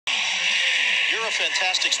you're a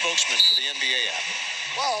fantastic spokesman for the NBA app.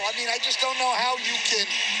 Well, I mean, I just don't know how you can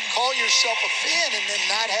call yourself a fan and then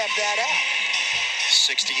not have that app.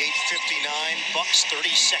 68-59, Bucks, 30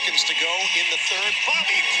 seconds to go in the third.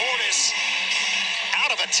 Bobby Portis out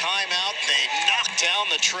of a timeout. They knock down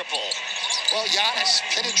the triple. Well, Giannis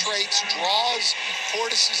penetrates, draws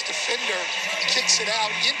Portis' defender, kicks it out.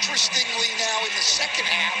 Interestingly now in the second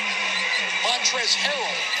half, Montrezl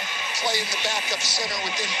Harrell playing the backup center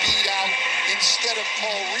with Embiid out instead of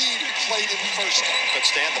Paul Reed, who played in the first half. But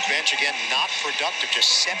stay on the bench again, not productive.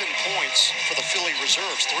 Just 7 points for the Philly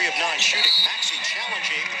reserves. 3 of 9 shooting. Maxey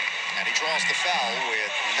challenging, and he draws the foul with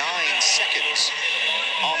 9 seconds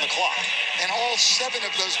on the clock. And all 7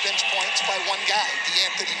 of those bench points by one guy,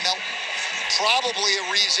 D'Anthony Melton. Probably a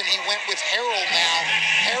reason he went with Harrell now.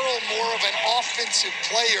 Harrell more of an offensive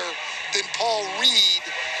player than Paul Reed,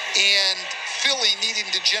 and Philly needing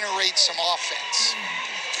to generate some offense.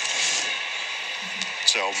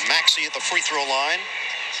 So Maxey at the free throw line.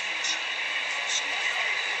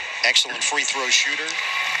 Excellent free throw shooter,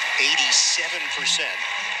 87%.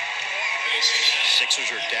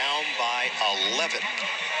 Sixers are down by 11.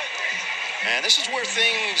 And this is where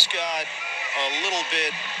things got a little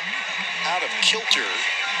bit out of kilter.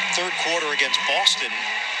 Third quarter against Boston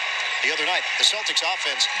the other night. The Celtics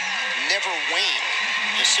offense never waned.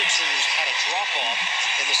 The Sixers had a drop-off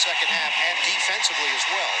in the second half and defensively as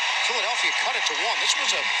well. Philadelphia cut it to 1. This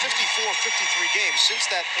was a 54-53 game. Since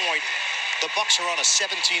that point, the Bucks are on a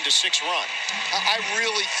 17-6 run. I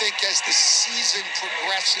really think as the season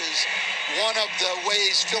progresses, one of the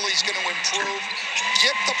ways Philly's going to improve,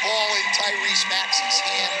 get the ball in Tyrese Maxey's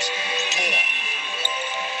hands more.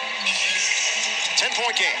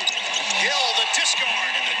 10-point game. Hill, the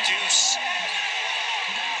discard, and the deuce.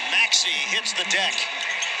 Maxey hits the deck.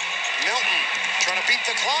 Milton trying to beat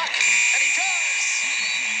the clock, and he does.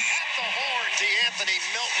 At the horn, D'Anthony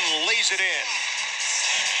Milton lays it in.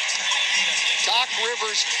 Doc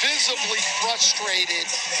Rivers visibly frustrated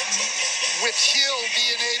with Hill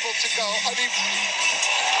being able to go. I mean,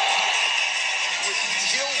 with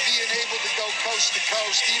Hill being able to go coast to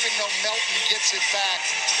coast, even though Melton gets it back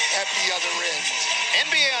at the other end.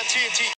 NBA on TNT.